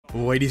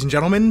Ladies and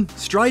gentlemen,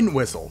 Strident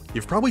Whistle.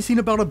 You've probably seen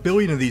about 1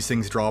 billion of these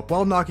things drop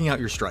while knocking out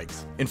your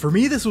strikes. And for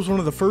me, this was one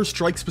of the first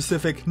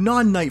strike-specific,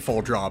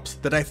 non-Nightfall drops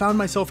that I found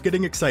myself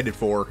getting excited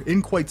for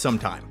in quite some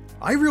time.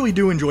 I really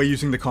do enjoy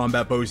using the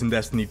combat bows in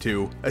Destiny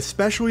 2,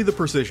 especially the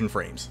precision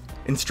frames.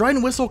 And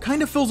Strident Whistle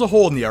kind of fills a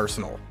hole in the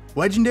arsenal.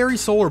 Legendary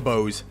solar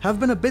bows have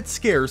been a bit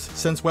scarce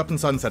since weapon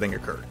sunsetting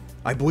occurred.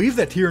 I believe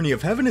that Tyranny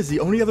of Heaven is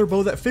the only other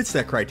bow that fits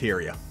that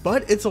criteria,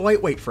 but it's a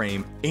lightweight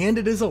frame, and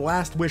it is a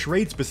Last Wish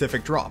raid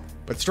specific drop.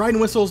 But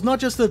Strident Whistle is not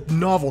just a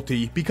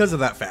novelty because of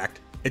that fact,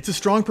 it's a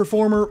strong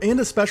performer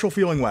and a special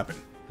feeling weapon,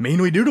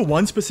 mainly due to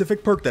one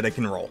specific perk that it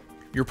can roll.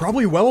 You're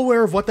probably well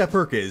aware of what that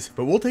perk is,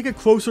 but we'll take a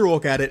closer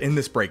look at it in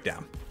this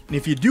breakdown. And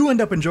if you do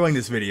end up enjoying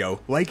this video,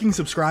 liking,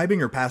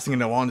 subscribing, or passing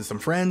it along to some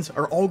friends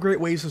are all great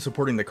ways of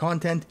supporting the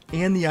content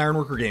and the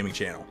Ironworker Gaming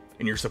channel.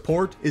 And your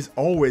support is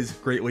always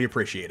greatly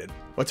appreciated.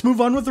 Let's move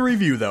on with the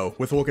review though,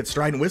 with a look at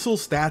Strident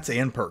Whistle's stats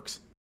and perks.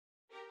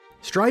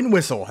 Strident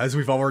Whistle, as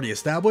we've already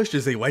established,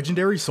 is a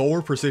legendary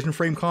solar precision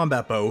frame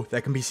combat bow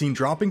that can be seen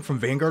dropping from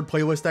Vanguard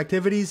playlist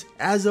activities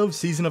as of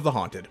Season of the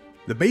Haunted.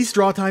 The base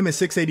draw time is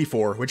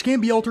 684, which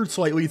can be altered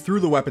slightly through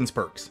the weapon's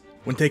perks.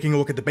 When taking a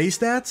look at the base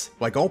stats,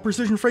 like all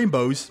precision frame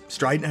bows,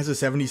 Strident has a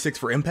 76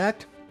 for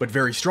impact, but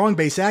very strong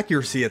base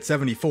accuracy at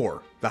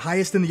 74, the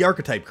highest in the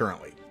archetype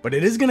currently. But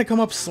it is going to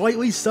come up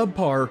slightly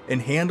subpar in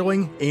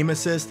handling, aim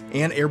assist,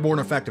 and airborne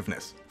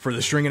effectiveness. For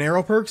the string and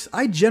arrow perks,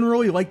 I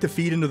generally like to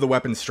feed into the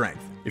weapon's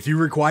strength. If you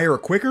require a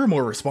quicker,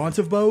 more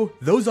responsive bow,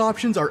 those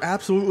options are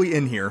absolutely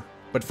in here,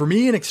 but for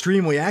me an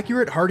extremely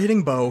accurate,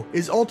 hard-hitting bow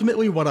is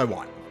ultimately what I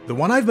want. The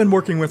one I've been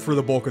working with for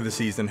the bulk of the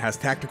season has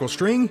tactical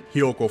string,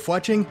 helical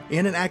fletching,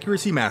 and an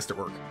accuracy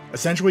masterwork,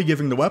 essentially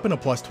giving the weapon a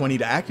plus 20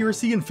 to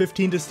accuracy and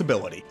 15 to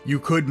stability. You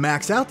could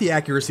max out the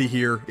accuracy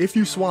here if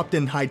you swapped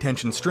in high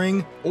tension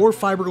string or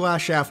fiberglass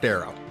shaft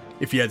arrow.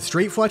 If you had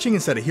straight fletching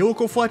instead of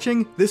helical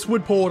fletching, this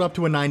would pull it up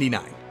to a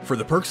 99. For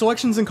the perk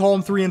selections in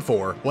column 3 and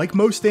 4, like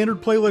most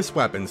standard playlist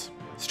weapons,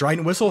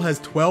 Strident Whistle has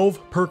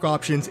 12 perk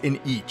options in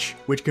each,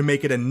 which can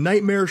make it a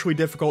nightmarishly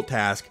difficult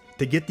task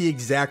to get the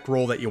exact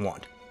roll that you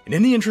want. And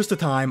in the interest of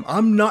time,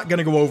 I'm not going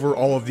to go over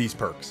all of these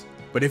perks.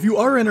 But if you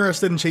are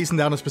interested in chasing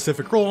down a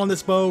specific roll on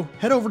this bow,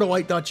 head over to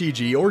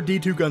light.gg or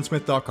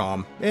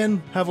d2gunsmith.com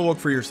and have a look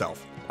for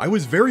yourself. I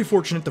was very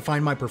fortunate to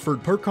find my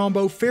preferred perk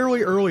combo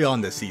fairly early on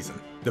this season.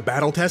 The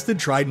battle-tested,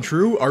 tried and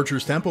true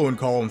Archer's Tempo in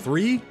column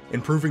 3,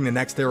 improving the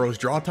next arrow's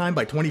draw time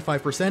by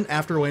 25%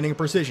 after landing a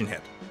precision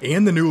hit.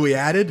 And the newly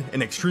added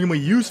and extremely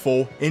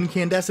useful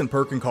Incandescent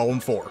perk in column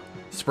 4,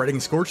 spreading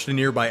Scorch to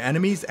nearby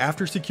enemies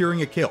after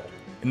securing a kill.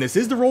 And this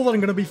is the role that I'm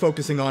going to be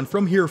focusing on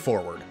from here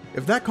forward.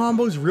 If that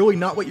combo's really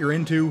not what you're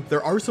into,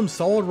 there are some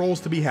solid rolls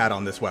to be had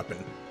on this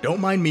weapon. Don't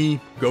mind me,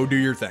 go do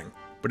your thing.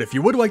 But if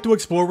you would like to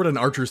explore what an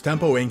Archer's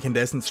Tempo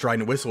Incandescent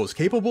Strident Whistle is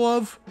capable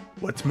of,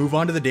 let's move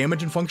on to the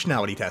damage and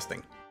functionality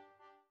testing.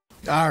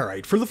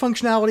 Alright, for the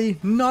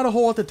functionality, not a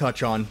whole lot to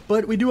touch on,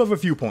 but we do have a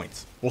few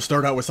points. We'll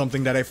start out with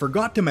something that I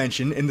forgot to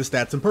mention in the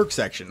stats and perks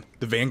section,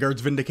 the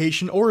Vanguard's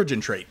Vindication origin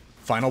trait.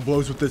 Final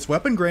blows with this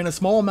weapon grant a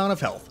small amount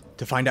of health.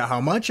 To find out how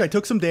much, I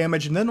took some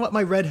damage and then let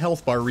my red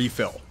health bar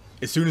refill.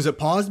 As soon as it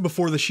paused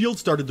before the shield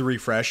started to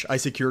refresh, I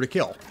secured a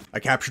kill. I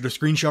captured a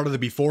screenshot of the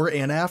before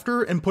and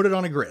after and put it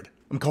on a grid.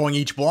 I'm calling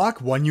each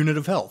block 1 unit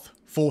of health.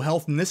 Full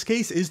health in this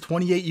case is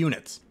 28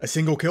 units. A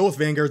single kill with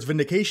Vanguard's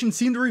Vindication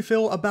seemed to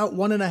refill about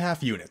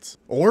 1.5 units,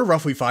 or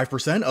roughly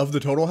 5% of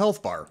the total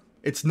health bar.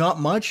 It's not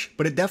much,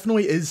 but it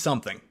definitely is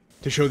something.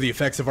 To show the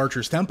effects of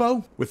Archer's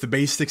Tempo, with the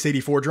base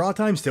 684 draw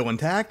time still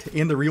intact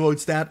and the reload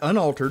stat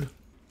unaltered,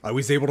 I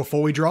was able to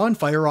fully draw and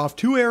fire off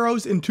 2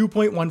 arrows in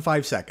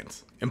 2.15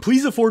 seconds. And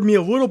please afford me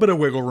a little bit of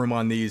wiggle room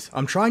on these.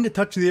 I'm trying to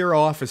touch the arrow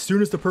off as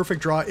soon as the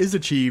perfect draw is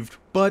achieved,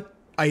 but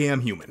I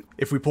am human.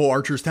 If we pull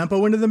Archer's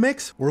Tempo into the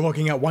mix, we're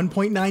looking at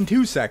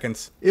 1.92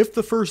 seconds if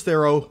the first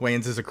arrow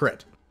lands as a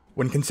crit.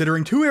 When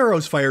considering 2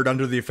 arrows fired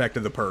under the effect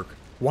of the perk,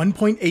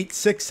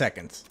 1.86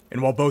 seconds.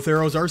 And while both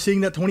arrows are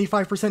seeing that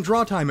 25%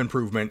 draw time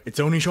improvement, it's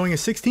only showing a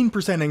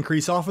 16%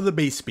 increase off of the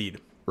base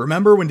speed.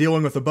 Remember, when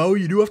dealing with a bow,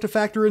 you do have to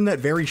factor in that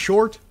very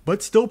short,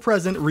 but still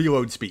present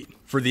reload speed.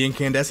 For the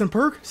Incandescent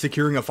perk,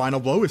 securing a final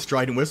blow with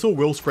Strident Whistle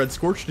will spread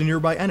Scorch to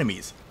nearby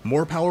enemies.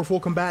 More powerful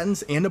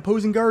combatants and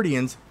opposing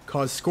guardians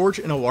cause Scorch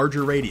in a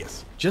larger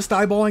radius. Just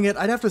eyeballing it,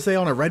 I'd have to say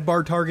on a red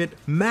bar target,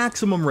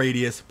 maximum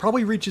radius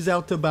probably reaches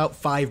out to about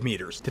 5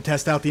 meters. To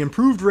test out the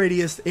improved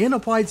radius and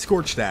applied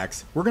Scorch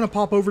stacks, we're going to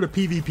pop over to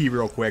PvP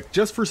real quick,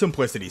 just for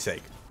simplicity's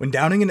sake. When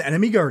downing an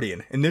enemy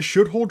guardian, and this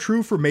should hold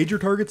true for major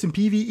targets in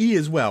PvE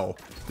as well,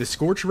 the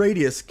Scorch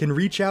radius can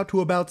reach out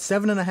to about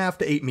 7.5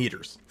 to 8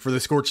 meters. For the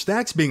Scorch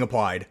stacks being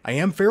applied, I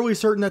am fairly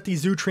certain that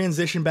these do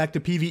transition back to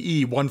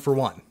PvE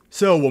 1-for-1.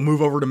 So we'll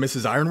move over to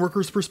Mrs.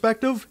 Ironworker's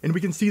perspective, and we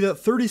can see that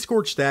 30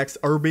 Scorch stacks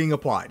are being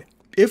applied.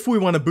 If we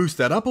want to boost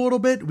that up a little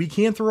bit, we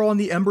can throw on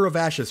the Ember of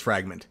Ashes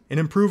fragment, and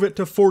improve it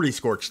to 40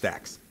 Scorch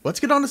stacks.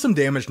 Let's get on to some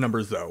damage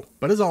numbers though,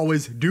 but as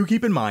always, do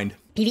keep in mind,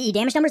 PvE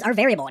damage numbers are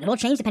variable and will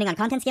change depending on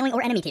content scaling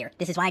or enemy tier.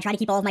 This is why I try to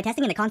keep all of my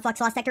testing in the Conflux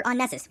Lost sector on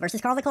Nessus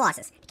versus Karl the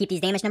Colossus, to keep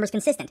these damage numbers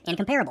consistent and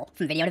comparable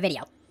from video to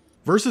video.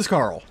 Versus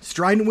Carl,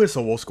 Strident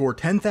Whistle will score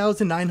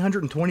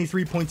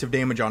 10,923 points of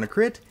damage on a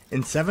crit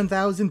and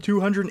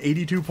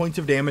 7,282 points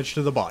of damage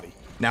to the body.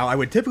 Now, I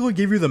would typically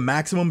give you the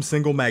maximum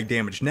single mag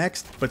damage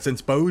next, but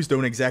since bows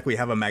don't exactly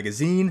have a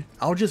magazine,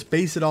 I'll just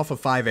base it off of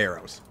 5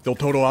 arrows. They'll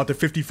total out to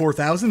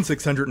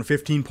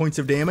 54,615 points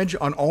of damage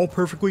on all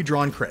perfectly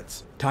drawn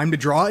crits. Time to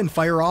draw and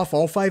fire off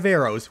all 5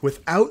 arrows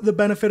without the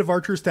benefit of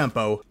Archer's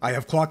Tempo. I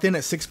have clocked in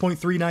at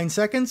 6.39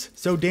 seconds,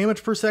 so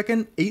damage per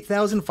second,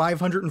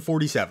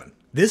 8,547.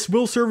 This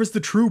will serve as the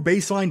true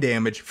baseline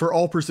damage for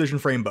all precision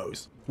frame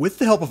bows. With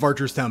the help of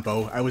Archer's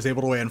Tempo, I was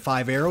able to land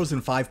 5 arrows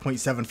in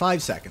 5.75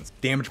 seconds.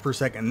 Damage per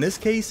second in this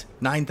case,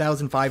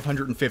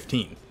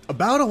 9,515.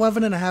 About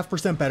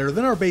 11.5% better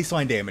than our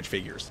baseline damage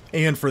figures.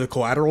 And for the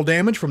collateral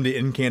damage from the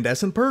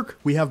Incandescent perk,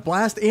 we have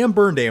blast and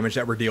burn damage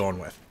that we're dealing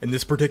with. In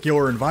this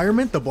particular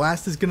environment, the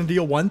blast is going to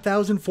deal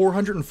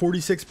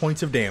 1,446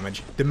 points of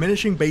damage,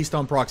 diminishing based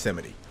on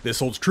proximity. This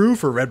holds true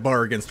for red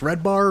bar against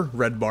red bar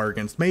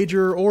against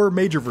major, or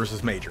major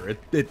versus major.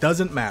 It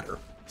doesn't matter.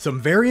 Some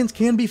variants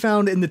can be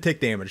found in the tick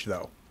damage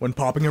though. When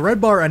popping a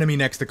red bar enemy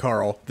next to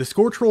Carl, the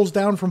scorch rolls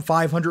down from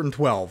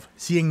 512,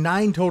 seeing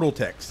 9 total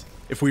ticks.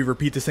 If we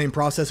repeat the same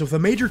process with a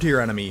major tier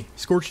enemy,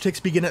 scorch ticks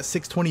begin at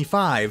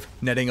 625,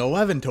 netting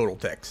 11 total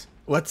ticks.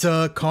 Let's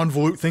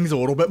convolute things a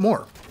little bit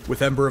more.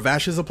 With Ember of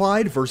Ashes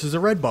applied versus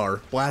a red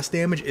bar, blast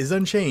damage is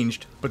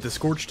unchanged, but the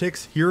scorch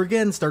ticks here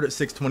again start at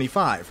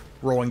 625,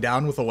 rolling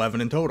down with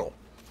 11 in total.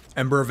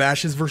 Ember of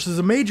Ashes versus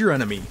a major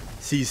enemy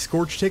sees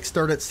scorch ticks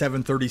start at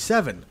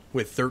 737,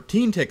 with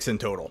 13 ticks in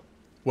total.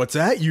 What's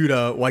that? You'd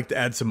like to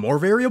add some more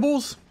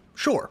variables?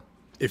 Sure.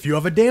 If you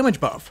have a damage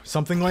buff,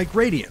 something like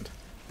Radiant,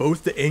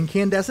 both the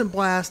Incandescent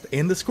Blast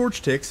and the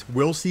Scorch Ticks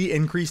will see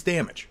increased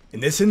damage. In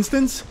this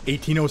instance,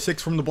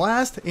 1806 from the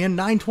Blast and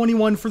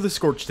 921 for the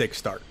Scorch Tick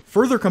start.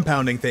 Further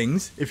compounding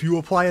things, if you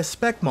apply a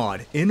spec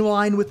mod in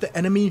line with the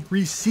enemy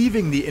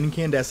receiving the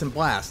Incandescent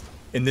Blast.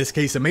 In this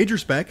case a major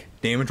spec,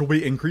 damage will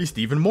be increased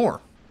even more.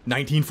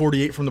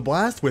 1948 from the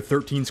Blast with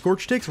 13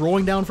 Scorch Ticks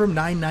rolling down from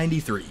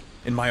 993.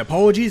 And my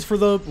apologies for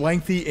the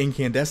lengthy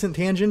incandescent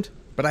tangent,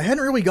 but I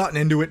hadn't really gotten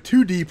into it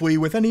too deeply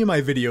with any of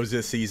my videos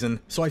this season,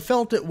 so I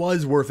felt it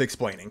was worth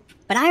explaining.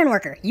 But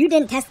Ironworker, you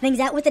didn't test things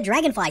out with the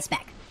Dragonfly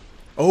spec.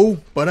 Oh,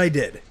 but I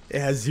did. It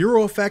has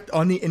 0 effect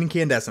on the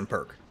Incandescent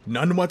perk.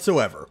 None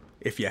whatsoever.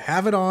 If you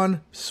have it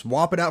on,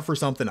 swap it out for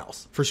something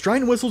else. For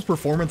Strident Whistle's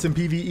performance in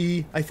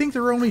PvE, I think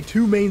there are only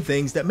 2 main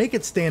things that make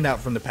it stand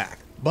out from the pack.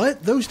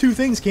 But those 2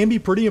 things can be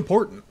pretty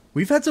important.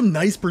 We've had some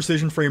nice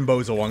precision frame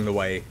bows along the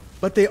way,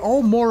 but they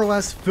all more or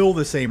less fill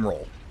the same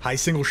role. High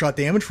single shot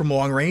damage from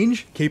long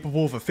range,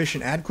 capable of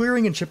efficient ad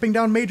clearing and chipping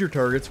down major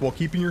targets while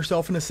keeping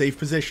yourself in a safe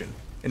position.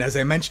 And as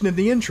I mentioned in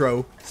the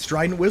intro,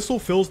 Strident Whistle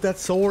fills that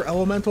solar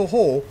elemental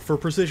hole for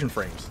precision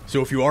frames.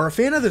 So if you are a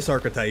fan of this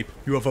archetype,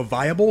 you have a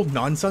viable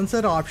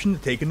non-sunset option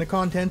to take into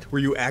content where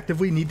you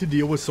actively need to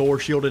deal with solar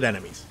shielded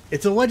enemies.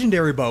 It's a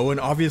legendary bow and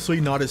obviously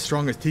not as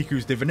strong as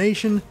Tiku's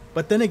Divination,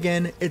 but then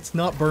again, it's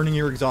not burning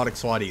your exotic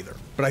slot either.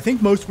 But I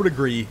think most would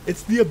agree,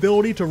 it's the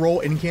ability to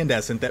roll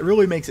incandescent that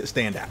really makes it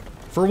stand out.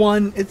 For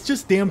one, it's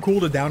just damn cool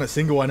to down a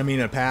single enemy in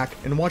a pack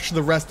and watch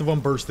the rest of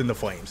them burst into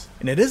flames.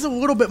 And it is a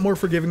little bit more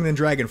forgiving than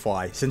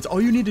Dragonfly, since all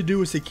you need to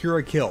do is secure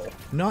a kill,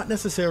 not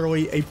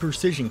necessarily a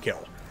precision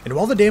kill. And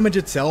while the damage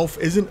itself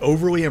isn't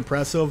overly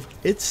impressive,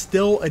 it's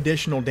still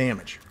additional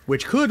damage,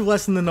 which could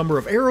lessen the number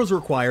of arrows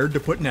required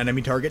to put an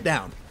enemy target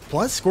down.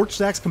 Plus, Scorch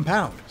stacks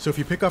compound, so if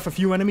you pick off a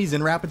few enemies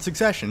in rapid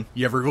succession,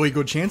 you have a really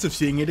good chance of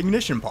seeing an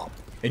ignition pop.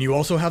 And you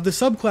also have the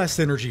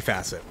subclass synergy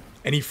facet.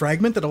 Any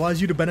fragment that allows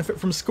you to benefit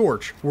from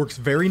Scorch works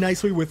very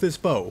nicely with this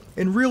bow,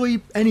 and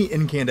really any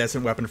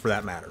incandescent weapon for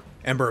that matter.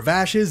 Ember of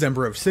Ashes,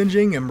 Ember of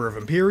Singeing, Ember of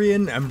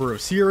Empyrean, Ember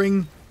of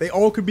Searing, they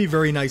all could be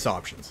very nice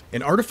options.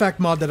 An artifact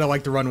mod that I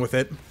like to run with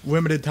it,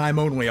 limited time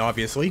only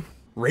obviously,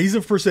 Rays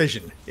of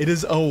Precision. It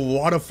is a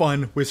lot of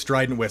fun with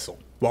Strident Whistle.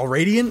 While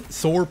Radiant,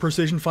 Solar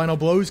Precision Final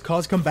Blows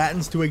cause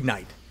combatants to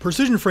ignite.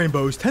 Precision frame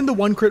bows tend to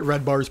 1-crit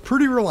red bars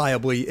pretty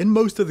reliably in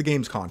most of the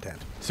game's content.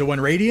 So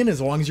when Radiant,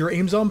 as long as your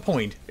aim's on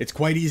point, it's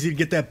quite easy to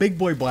get that big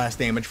boy blast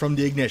damage from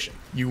the ignition.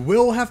 You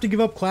will have to give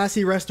up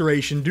classy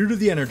restoration due to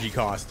the energy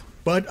cost,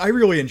 but I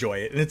really enjoy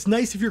it, and it's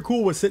nice if you're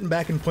cool with sitting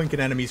back and plinking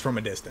enemies from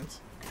a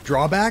distance.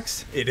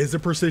 Drawbacks, it is a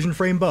precision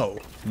frame bow,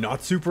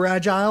 not super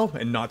agile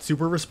and not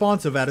super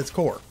responsive at its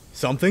core.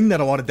 Something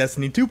that a lot of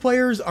Destiny 2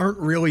 players aren't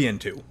really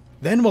into.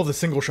 Then while the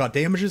single shot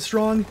damage is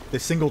strong, the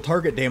single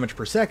target damage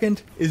per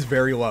second is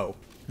very low.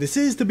 This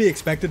is to be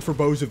expected for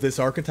bows of this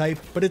archetype,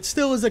 but it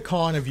still is a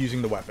con of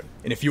using the weapon.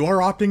 And if you are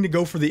opting to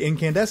go for the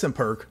Incandescent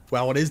perk,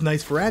 while it is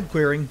nice for ad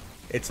clearing,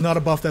 it's not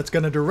a buff that's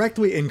going to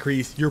directly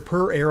increase your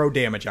per arrow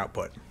damage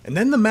output. And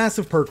then the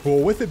massive perk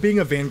pool with it being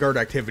a Vanguard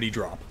activity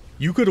drop.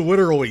 You could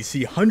literally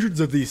see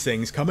hundreds of these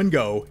things come and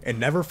go and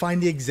never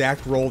find the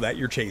exact role that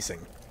you're chasing.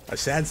 A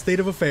sad state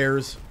of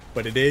affairs,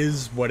 but it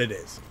is what it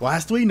is.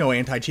 Lastly, no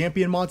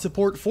anti-champion mod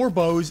support for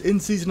bows in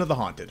Season of the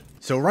Haunted.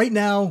 So right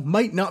now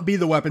might not be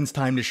the weapon's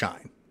time to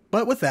shine.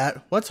 But with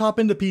that, let's hop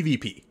into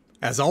PvP.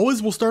 As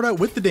always, we'll start out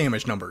with the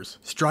damage numbers.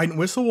 Strident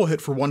Whistle will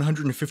hit for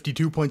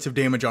 152 points of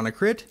damage on a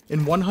crit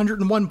and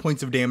 101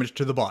 points of damage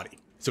to the body.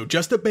 So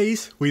just at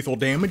base, lethal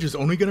damage is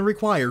only going to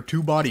require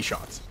 2 body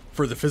shots.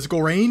 For the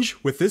physical range,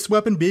 with this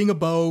weapon being a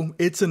bow,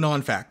 it's a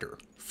non-factor.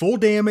 Full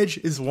damage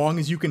as long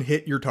as you can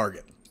hit your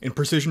target. And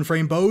precision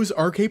frame bows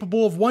are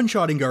capable of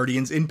one-shotting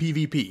guardians in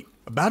PvP.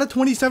 About a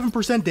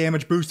 27%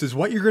 damage boost is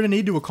what you're going to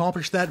need to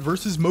accomplish that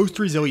versus most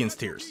resilience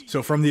tiers.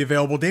 So from the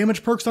available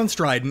damage perks on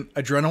Strident,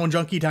 Adrenaline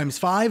Junkie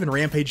 ×5 and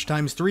Rampage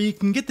 ×3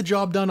 can get the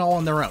job done all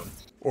on their own.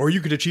 Or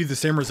you could achieve the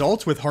same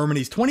results with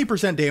Harmony's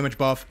 20% damage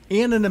buff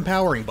and an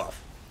empowering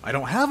buff. I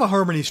don't have a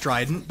Harmony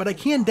Strident, but I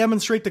can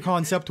demonstrate the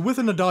concept with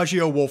an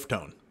Adagio Wolf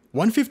Tone.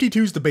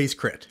 152 is the base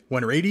crit.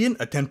 When Radiant,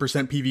 a 10%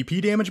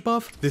 PvP damage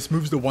buff, this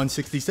moves to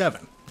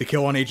 167. The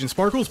kill on Agent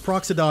Sparkles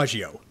procs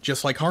Adagio.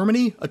 Just like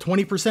Harmony, a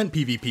 20%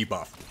 PvP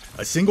buff.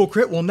 A single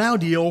crit will now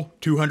deal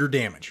 200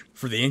 damage.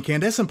 For the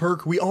Incandescent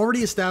perk, we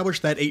already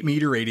established that 8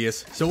 meter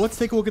radius, so let's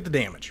take a look at the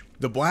damage.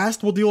 The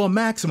blast will deal a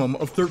maximum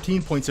of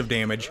 13 points of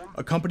damage,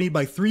 accompanied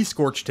by 3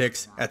 Scorch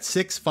ticks at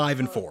 6, 5,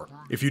 and 4.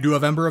 If you do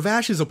have Ember of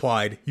Ashes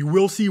applied, you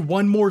will see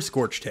 1 more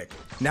Scorch tick,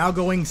 now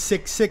going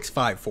 6, 6,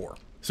 5, 4.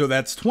 So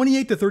that's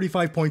 28 to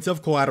 35 points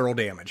of collateral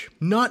damage.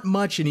 Not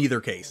much in either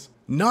case.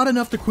 Not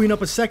enough to clean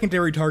up a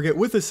secondary target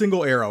with a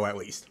single arrow at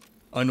least.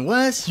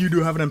 Unless you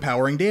do have an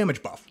empowering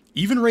damage buff.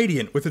 Even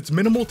Radiant, with its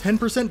minimal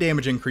 10%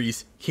 damage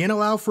increase, can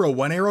allow for a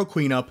 1 arrow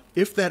cleanup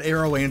if that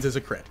arrow lands as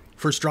a crit.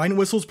 For Strident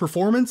Whistle's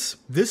performance,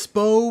 this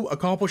bow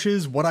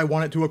accomplishes what I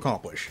want it to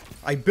accomplish.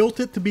 I built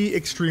it to be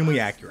extremely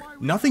accurate.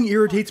 Nothing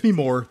irritates me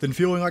more than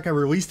feeling like I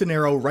released an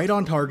arrow right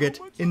on target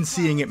and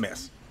seeing it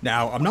miss.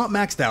 Now, I'm not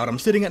maxed out, I'm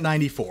sitting at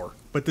 94,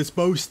 but this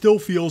bow still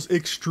feels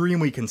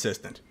extremely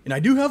consistent. And I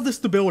do have the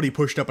stability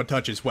pushed up a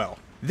touch as well.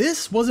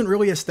 This wasn't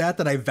really a stat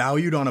that I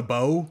valued on a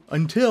bow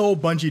until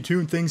Bungie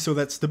tuned things so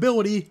that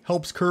stability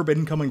helps curb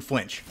incoming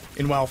flinch.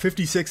 And while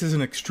 56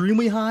 isn't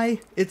extremely high,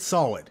 it's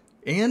solid.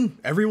 And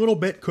every little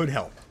bit could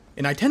help.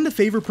 And I tend to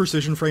favor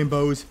precision frame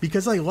bows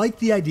because I like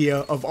the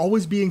idea of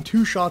always being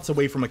 2 shots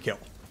away from a kill.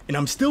 And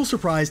I'm still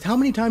surprised how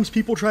many times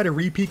people try to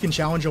re-peek and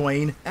challenge a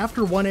lane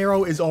after 1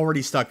 arrow is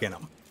already stuck in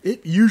them.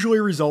 It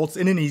usually results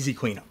in an easy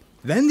cleanup.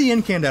 Then the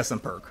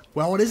Incandescent perk.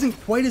 While it isn't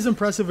quite as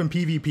impressive in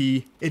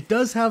PvP, it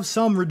does have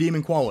some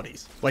redeeming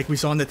qualities. Like we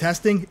saw in the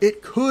testing,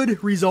 it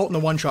could result in a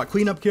one-shot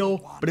cleanup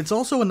kill, but it's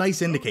also a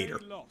nice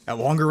indicator. At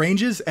longer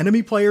ranges,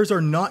 enemy players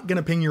are not going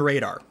to ping your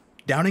radar.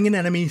 Downing an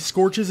enemy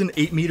scorches an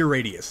 8 meter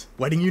radius,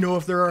 letting you know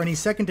if there are any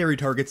secondary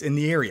targets in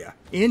the area,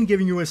 and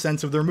giving you a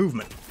sense of their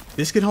movement.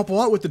 This can help a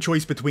lot with the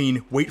choice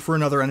between wait for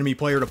another enemy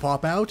player to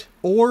pop out,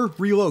 or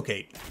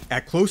relocate.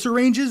 At closer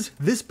ranges,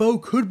 this bow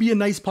could be a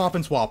nice pop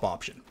and swap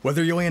option.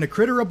 Whether you land a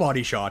crit or a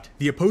body shot,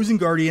 the opposing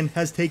guardian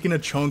has taken a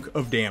chunk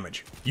of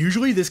damage.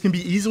 Usually this can be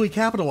easily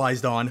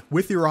capitalized on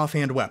with your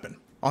offhand weapon.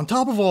 On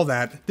top of all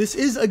that, this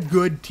is a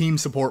good team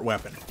support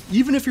weapon.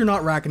 Even if you're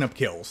not racking up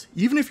kills,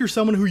 even if you're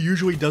someone who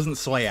usually doesn't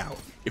slay out,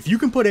 if you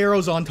can put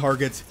arrows on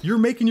targets, you're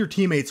making your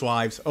teammates'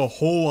 lives a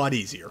whole lot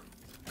easier.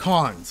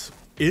 Cons.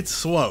 It's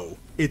slow.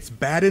 It's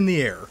bad in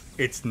the air.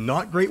 It's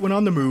not great when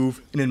on the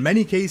move, and in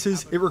many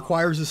cases, it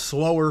requires a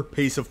slower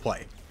pace of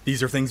play.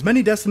 These are things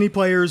many Destiny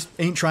players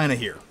ain't trying to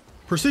hear.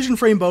 Precision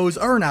frame bows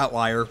are an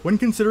outlier when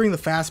considering the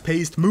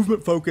fast-paced,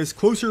 movement-focused,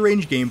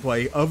 closer-range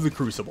gameplay of the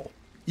Crucible.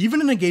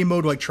 Even in a game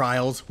mode like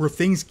Trials, where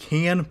things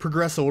can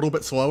progress a little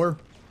bit slower,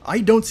 I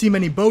don't see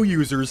many bow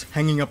users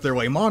hanging up their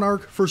Le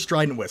Monarch for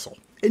Strident Whistle.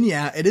 And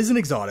yeah, it is an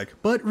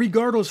exotic, but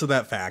regardless of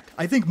that fact,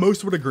 I think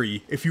most would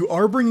agree if you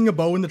are bringing a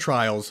bow in the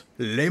Trials,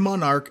 Le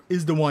Monarch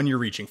is the one you're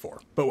reaching for.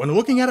 But when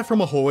looking at it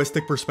from a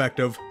holistic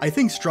perspective, I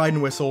think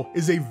Strident Whistle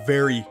is a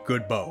very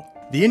good bow.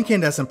 The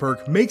Incandescent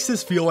perk makes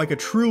this feel like a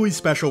truly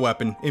special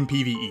weapon in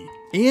PvE.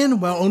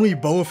 And while only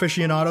bow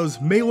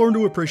aficionados may learn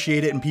to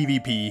appreciate it in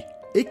PvP,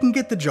 it can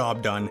get the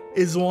job done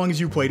as long as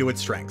you play to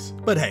its strengths.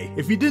 But hey,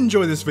 if you did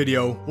enjoy this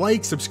video,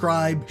 like,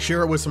 subscribe,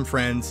 share it with some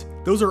friends.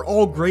 Those are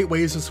all great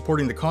ways of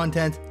supporting the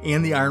content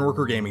and the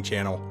Ironworker Gaming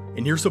channel,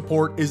 and your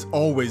support is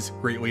always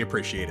greatly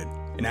appreciated.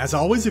 And as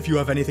always, if you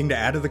have anything to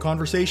add to the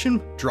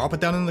conversation, drop it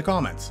down in the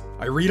comments.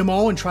 I read them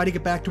all and try to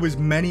get back to as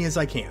many as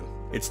I can.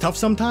 It's tough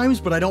sometimes,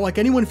 but I don't like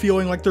anyone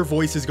feeling like their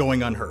voice is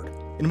going unheard.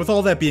 And with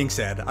all that being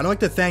said, I'd like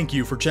to thank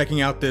you for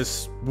checking out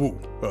this,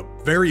 a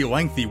very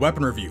lengthy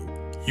weapon review.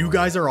 You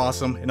guys are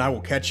awesome, and I will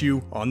catch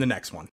you on the next one.